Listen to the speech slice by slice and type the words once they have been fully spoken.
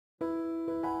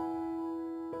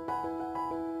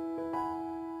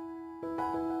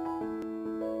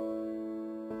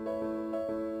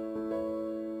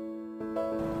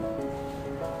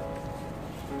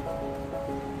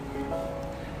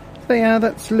So yeah,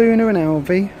 that's Luna and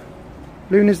Elvie.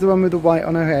 Luna's the one with the white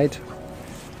on her head.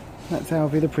 That's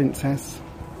Elvie, the princess.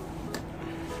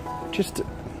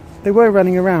 They were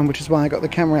running around, which is why I got the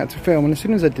camera out to film, and as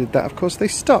soon as I did that, of course, they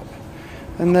stop.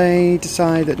 And they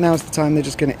decide that now's the time they're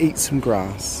just going to eat some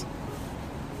grass.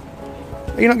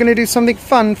 Are you not going to do something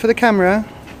fun for the camera?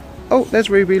 Oh, there's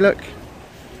Ruby, look.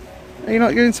 Are you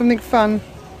not doing something fun?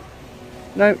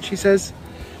 No, she says,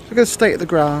 we're going to stay at the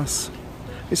grass.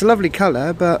 It's a lovely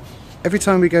colour, but every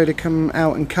time we go to come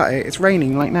out and cut it, it's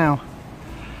raining like now.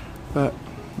 But,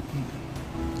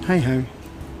 hey ho.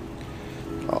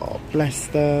 Oh, bless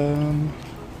them.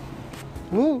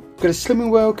 Ooh. Got a Slim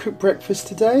and Well cooked breakfast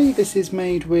today. This is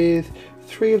made with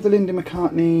 3 of the Linda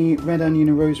McCartney red onion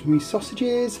and rosemary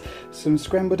sausages, some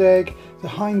scrambled egg, the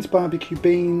Heinz barbecue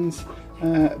beans,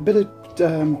 a bit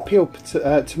of peeled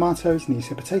tomatoes, and you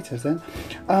said potatoes then.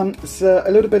 So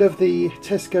a little bit of the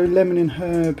Tesco lemon and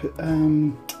herb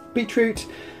beetroot,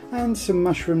 and some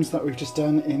mushrooms that we've just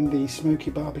done in the smoky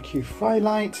barbecue fry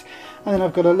light. And then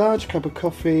I've got a large cup of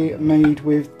coffee made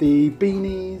with the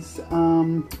Beanies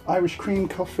Irish cream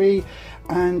coffee,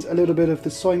 and a little bit of the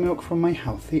soy milk from my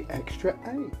Healthy Extra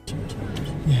 8.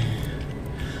 Yeah.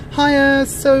 Hiya,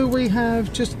 so we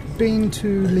have just been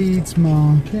to Leeds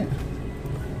Market.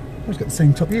 I've got the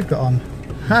same top you've got on.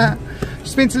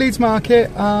 Just been to Leeds Market,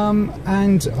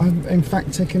 and I've in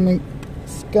fact taken my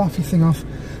scarfy thing off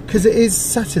because it is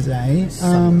Saturday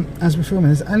as we're filming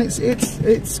this, and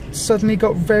it's suddenly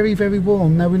got very, very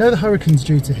warm. Now we know the hurricane's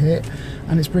due to hit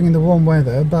and it's bringing the warm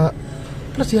weather, but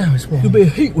bloody hell, it's warm. It'll be a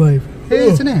heat wave. It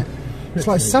is, isn't it? It's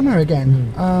like summer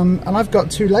again. And I've got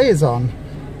 2 layers on,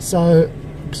 so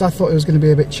because I thought it was going to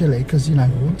be a bit chilly because, you know,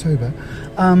 October.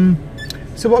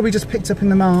 So what we just picked up in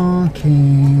the market?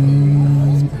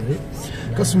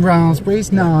 Got some raspberries,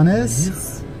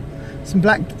 nanas, some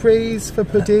blackberries for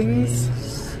puddings.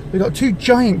 We got 2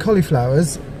 giant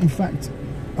cauliflowers. In fact,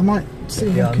 I might see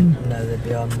if I can. No, they're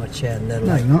behind my chair, and they're no,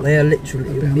 like not. they are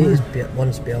literally.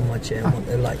 One's behind my chair, and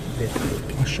they're like big.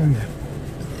 I'll show you.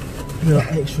 They're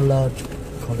like extra large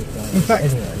cauliflowers. In fact,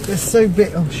 anyway, they're so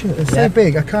big. Oh shit, they're so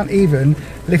big. I can't even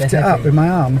lift it up with my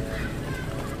arm.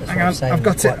 Hang on, I've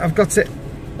got it. I've got it.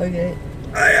 Okay.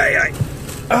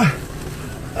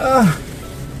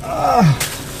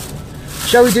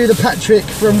 Shall we do the Patrick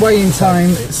from Weighing Time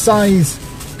size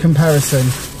comparison?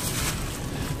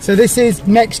 So this is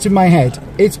next to my head.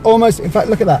 It's almost, in fact,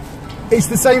 look at that. It's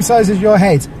the same size as your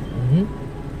head.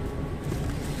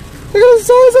 Look at the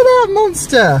size of that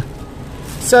monster.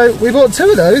 So we bought 2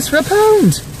 of those for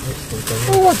 £1.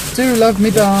 Oh, I do love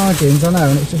me bargains. I know,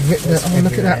 and it's just ripped it. Oh,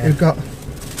 look at that. We've got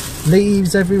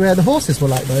leaves everywhere. The horses were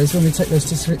like those when we take those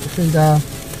to feed our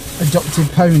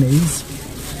adopted ponies.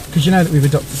 Because you know that we've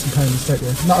adopted some ponies, don't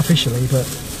you? Not officially, but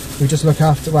we just look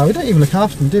after. Well, we don't even look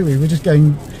after them, do we? We just go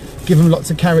and give them lots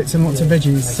of carrots and lots of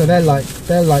veggies. So they're like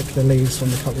the leaves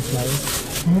from the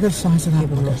cauliflowers. Oh, look at the size of that.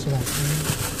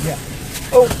 Yeah.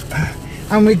 Oh,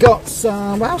 and we got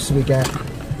some. What else did we get?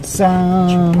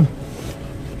 Some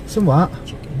what?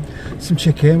 Some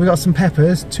chicken. We got some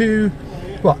peppers.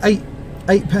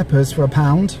 8 peppers for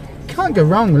 £1. Can't go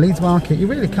wrong with Leeds Market, you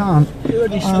really can't. They're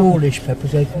only smallish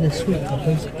peppers, they're sweet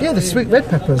peppers. Yeah, the sweet red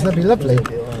peppers, that'd be lovely.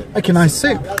 Like a nice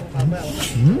soup. Put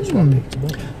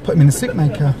them in the soup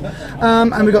maker.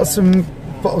 And we got some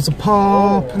bottles of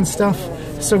pop and stuff.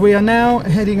 So we are now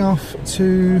heading off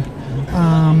to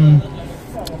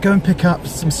go and pick up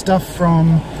some stuff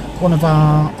from one of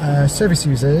our service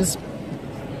users,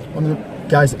 one of the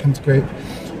guys that come to group.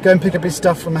 Go and pick up his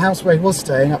stuff from the house where he was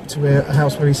staying up to a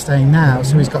house where he's staying now,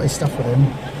 so he's got his stuff with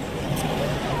him.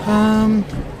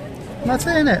 That's it,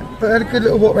 innit? But I had a good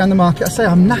little walk around the market. I say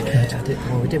I'm knackered.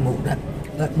 Yeah, we didn't walk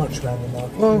that much around the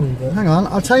market. Well, hang on,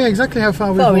 I'll tell you exactly how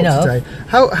far we've walked today.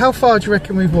 How far do you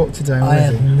reckon we've walked today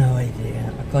already? I have no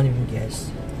idea. I can't even guess.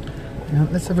 Yeah,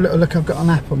 let's have a little look. I've got an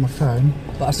app on my phone.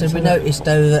 But I said we noticed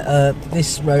though that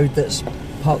this road that's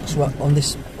parks right on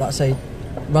this, like I say,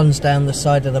 runs down the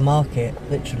side of the market,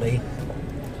 literally.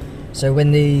 So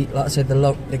when the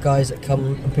guys that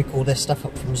come and pick all their stuff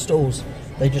up from the stalls,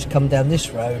 they just come down this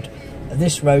road. And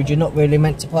this road, you're not really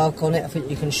meant to park on it. I think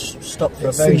you can stop for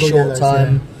a very short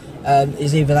time. Yeah.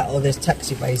 Is either that or there's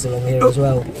taxi bays along here as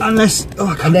well. Unless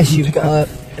you've got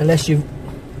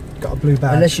a blue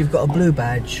badge. Unless you've got a blue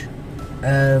badge.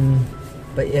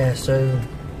 But yeah, so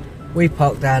we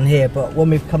parked down here. But when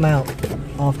we've come out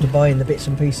after buying the bits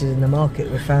and pieces in the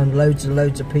market, we found loads and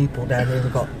loads of people down here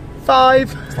who've got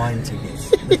 5. Buying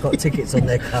tickets. They've got tickets on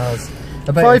their cars.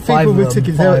 About 5 people with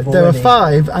tickets. There were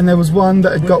 5, and there was one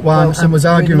that had got one and was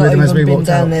arguing with them as we walked out. We've been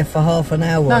down there for half an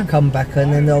hour, come back,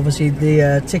 and then obviously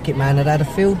the ticket man had a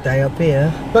field day up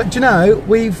here. But do you know,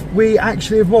 we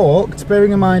actually have walked,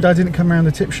 bearing in mind I didn't come around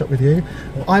the tip shop with you,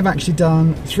 I've actually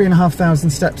done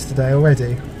 3,500 steps today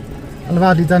already. And I've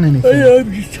hardly done anything.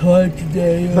 I'm just tired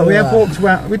today. But we have walked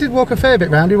around. We did walk a fair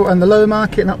bit round. We walked around the lower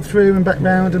market and up through and back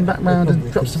round and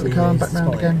dropped stuff at the car and back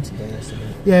round again.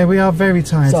 Yeah, we are very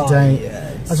tired today.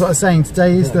 That's what I was saying.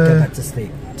 Today is go back to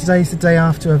sleep. Today's the day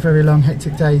after a very long,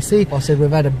 hectic day. See, I said we've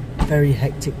had a very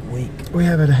hectic week. We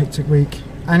have had a hectic week,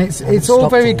 and it's all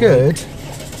very good.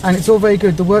 And it's all very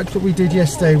good. The work that we did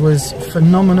yesterday was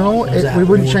phenomenal. We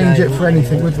wouldn't change it for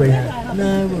anything, would we?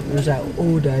 No, it was out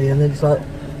all day, and then it's like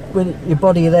when your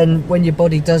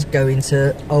body does go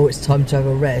into it's time to have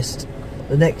a rest.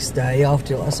 The next day,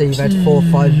 after like I say you've had 4 or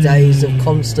 5 days of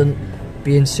constant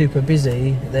being super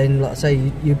busy, then like I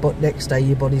say next day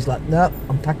your body's like, no,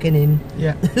 I'm packing in.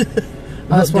 Yeah.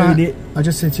 That's why I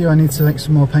just said to you I need to take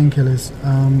some more painkillers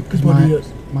because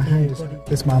my hand is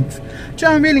this month. Do you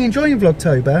know, I'm really enjoying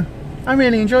Vlogtober. I'm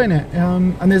really enjoying it,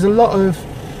 and there's a lot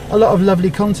of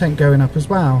lovely content going up as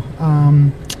well.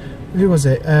 Who was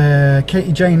it?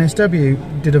 Katie Jane SW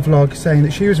did a vlog saying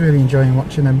that she was really enjoying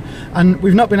watching them, and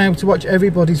we've not been able to watch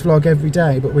everybody's vlog every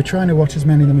day, but we're trying to watch as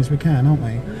many of them as we can, aren't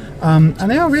we?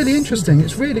 And they are really interesting.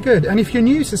 It's really good, and if you're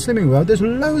new to Slimming World, there's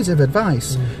loads of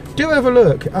advice. Do have a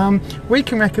look. We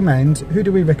can recommend. Who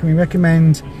do we recommend? We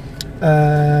recommend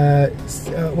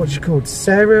what's she called?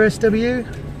 Sarah SW.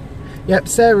 Yep,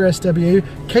 Sarah SW.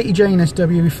 Katie Jane SW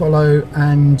we follow,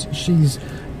 and she's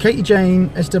Katie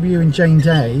Jane SW and Jane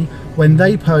Day. When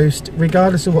they post,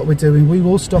 regardless of what we're doing, we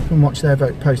will stop and watch their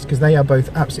post because they are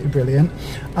both absolutely brilliant.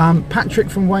 Patrick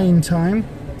from Wayne Time,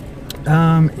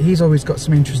 he's always got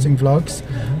some interesting vlogs.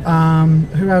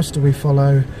 Who else do we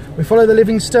follow? We follow the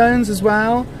Livingstones as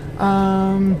well.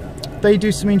 They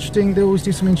do some interesting. They always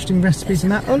do some interesting recipes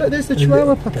and that. Oh look, there's the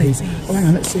Chihuahua puppies. Oh hang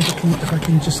on, let's see if I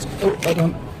can just. Oh, hold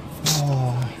on.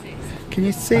 Oh, can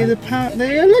you see the part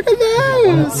there? Look at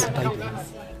those.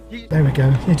 There we go.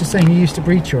 You're just saying you used to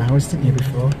breed Chihuahuas, didn't you,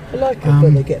 before? I like it, but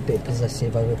they get a bit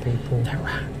possessive over people. They're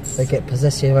rats. They get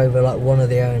possessive over like one of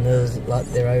the owners, like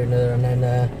their owner, and then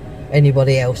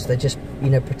anybody else. They just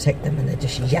protect them, and they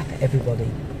just yap at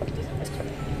everybody.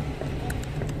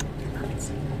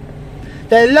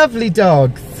 They're lovely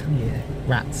dogs. Yeah,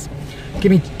 rats.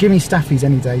 Give me staffies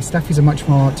any day. Staffies are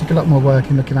take a lot more work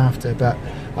in looking after, but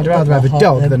I'd rather have a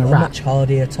dog than a rat. Much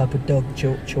hardier type of dog.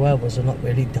 Chihuahuas are not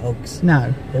really dogs.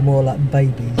 No, they're more like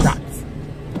babies. Rats.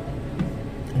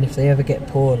 And if they ever get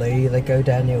poorly, they go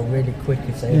downhill really quick.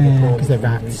 If they ever get poorly, because they're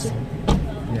rats. Yeah,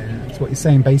 that's what you're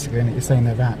saying basically, isn't it? You're saying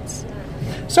they're rats.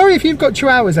 Sorry if you've got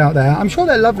Chihuahuas out there. I'm sure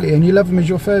they're lovely and you love them as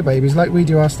your fur babies, like we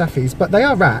do our staffies. But they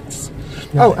are rats.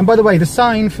 Yeah. Oh, and by the way, the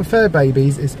sign for fur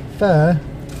babies is fur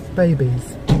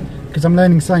babies. Because I'm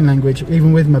learning sign language,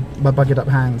 even with my buggered up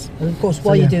hands. And of course,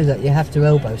 while you do that, you have to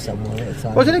elbow someone at a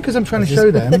time. Well, I don't know, because I'm trying to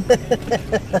show them.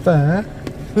 Fur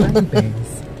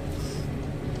babies.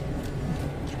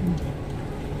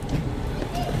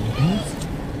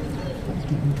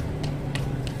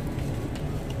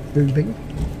 Ruby.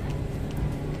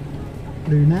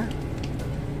 Luna.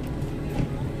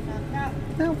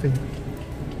 Melvin.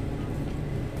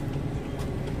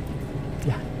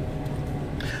 Yeah.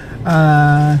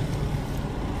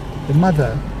 The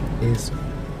mother is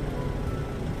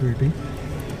Ruby.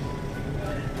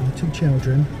 And the two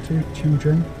children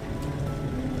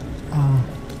are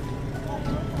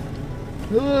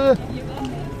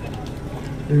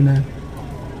Luna.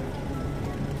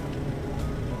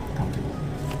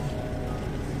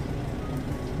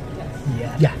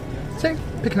 Yeah. So,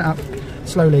 picking it up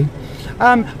slowly.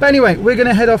 But anyway, we're going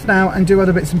to head off now and do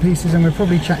other bits and pieces, and we'll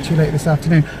probably chat to you later this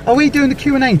afternoon. Are we doing the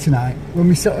Q&A tonight? When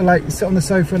we sit on the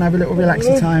sofa and have a little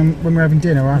relaxing time when we're having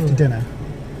dinner or after dinner?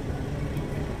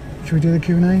 Should we do the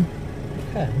Q&A?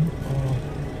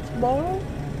 Tomorrow?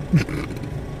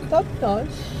 That's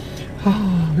nice.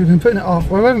 Oh, we've been putting it off.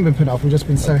 Well, we haven't been putting it off. We've just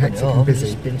been so hectic and busy.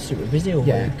 We've just been super busy all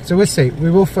week. So we'll see.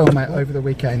 We will film it over the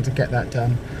weekend to get that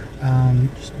done.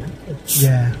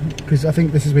 Yeah, because I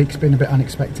think this week's been a bit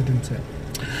unexpected, isn't it?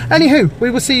 Anywho, we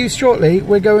will see you shortly.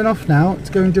 We're going off now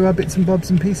to go and do our bits and bobs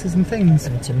and pieces and things.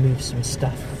 And to move some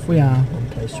stuff. We are. One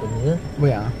place to another.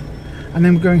 We are. And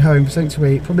then we're going home for something to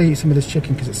eat. Probably eat some of this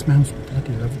chicken because it smells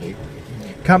bloody lovely.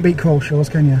 Can't beat Cauliflower,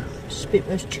 can you? Spit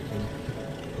roast chicken.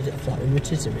 Is it like a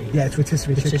rotisserie? Yeah, it's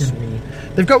rotisserie chicken.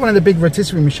 They've got one of the big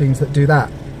rotisserie machines that do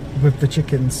that with the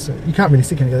chickens. You can't really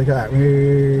stick any together. Go that.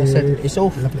 I said it's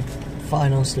all lovely.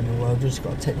 fine on Slimming World. You've just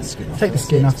got to take the skin off. Take the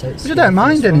skin off, which I don't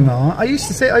mind anymore. I used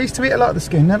to eat a lot of the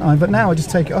skin, didn't I? But now I just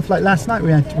take it off. Like last night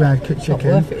we had cooked chicken.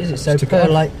 Not worth it, is it? So per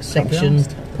like section,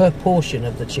 per portion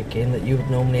of the chicken that you would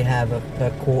normally have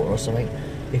per quarter or something,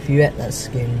 if you ate that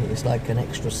skin, it's like an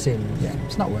extra sin. Yeah,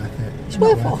 it's not worth it. It's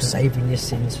worthwhile saving your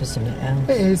sins for something else.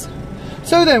 It is.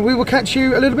 So then, we will catch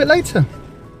you a little bit later.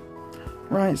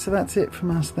 Right, so that's it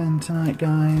from us then tonight,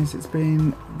 guys. It's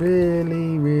been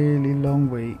really, really long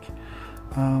week,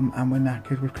 and we're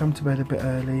knackered. We've come to bed a bit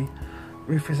early.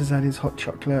 Ruffus has had his hot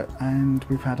chocolate, and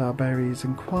we've had our berries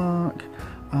and quark,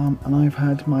 and I've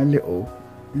had my little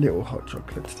hot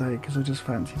chocolate today because I just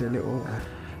fancied a little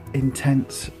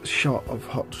intense shot of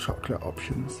hot chocolate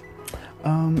options.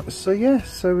 So yeah,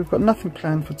 so we've got nothing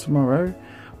planned for tomorrow.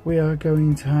 We are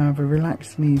going to have a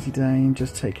relaxed and easy day and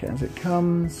just take it as it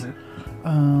comes.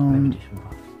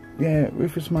 Yeah,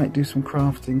 Ruffus might do some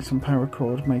crafting, some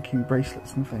paracord, making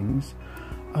bracelets and things.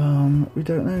 We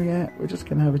don't know yet. We're just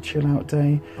going to have a chill out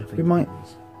day. We might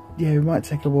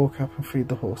take a walk up and feed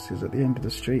the horses at the end of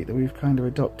the street that we've kind of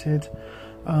adopted.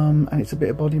 And it's a bit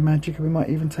of body magic, and we might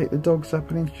even take the dogs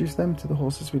up and introduce them to the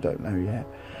horses. We don't know yet.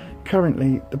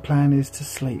 Currently the plan is to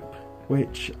sleep,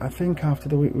 which I think after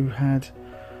the week we've had,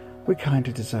 we kind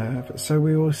of deserve. So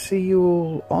we will see you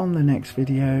all on the next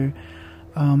video.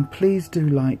 Please do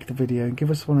like the video and give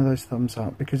us one of those thumbs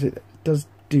up, because it does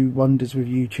do wonders with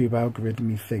YouTube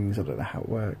algorithm things. I don't know how it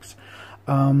works.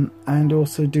 And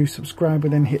also do subscribe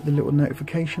and then hit the little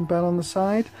notification bell on the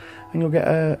side, and you'll get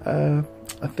a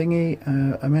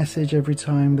message every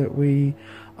time that we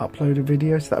upload a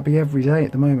video. So that'll be every day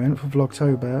at the moment for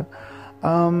Vlogtober.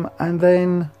 And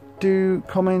then do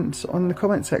comment on the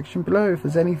comment section below if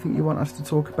there's anything you want us to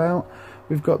talk about.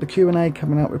 We've got the Q&A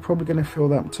coming up. We're probably going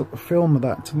to film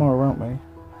that tomorrow, aren't we?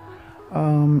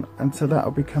 And so that'll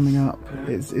be coming up.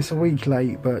 It's a week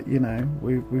late, but you know,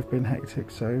 we've been hectic,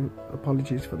 so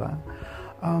apologies for that.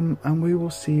 And we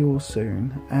will see you all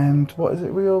soon. And what is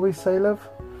it we always say, love?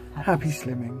 Happy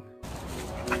slimming.